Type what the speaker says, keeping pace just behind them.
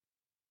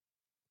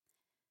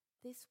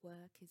This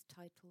work is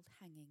titled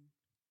Hanging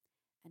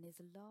and is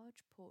a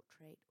large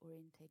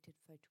portrait-orientated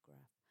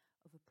photograph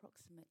of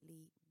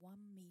approximately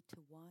 1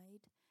 metre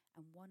wide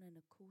and 1¼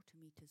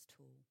 metres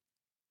tall.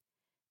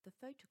 The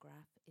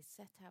photograph is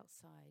set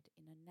outside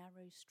in a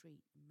narrow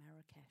street in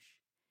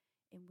Marrakesh,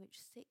 in which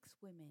 6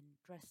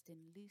 women dressed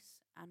in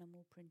loose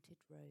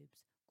animal-printed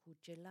robes called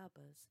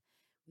djellabas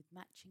with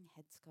matching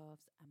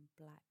headscarves and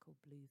black or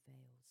blue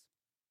veils.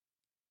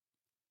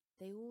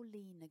 They all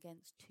lean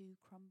against 2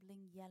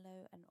 crumbling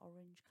yellow and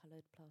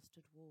orange-coloured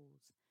plastered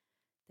walls.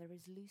 There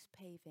is loose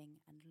paving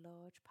and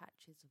large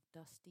patches of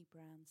dusty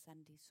brown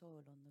sandy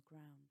soil on the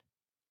ground.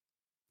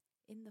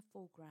 In the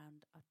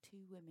foreground are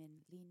 2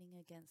 women leaning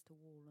against a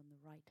wall on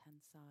the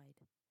right-hand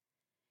side.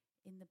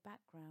 In the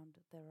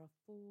background there are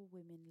 4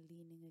 women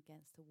leaning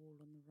against a wall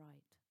on the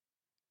right.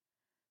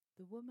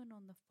 The woman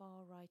on the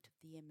far right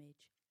of the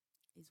image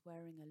is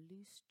wearing a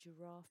loose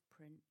giraffe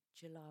print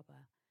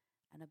djellaba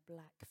and a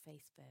black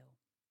face veil.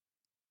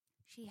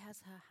 She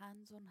has her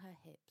hands on her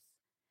hips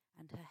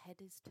and her head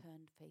is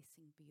turned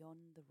facing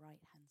beyond the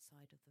right-hand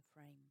side of the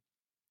frame.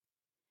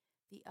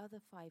 The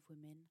other 5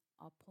 women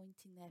are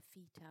pointing their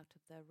feet out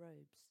of their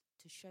robes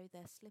to show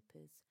their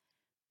slippers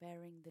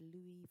bearing the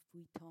Louis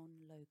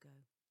Vuitton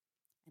logo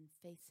and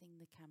facing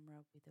the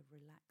camera with a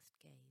relaxed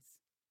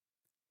gaze.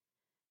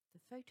 The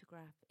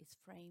photograph is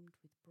framed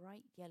with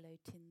bright yellow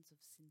tins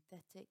of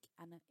synthetic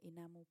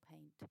enamel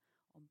paint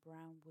on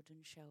brown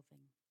wooden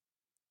shelving.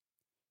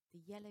 The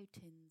yellow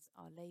tins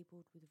are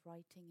labelled with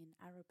writing in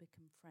Arabic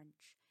and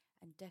French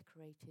and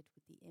decorated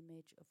with the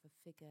image of a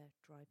figure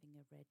driving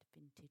a red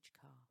vintage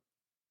car.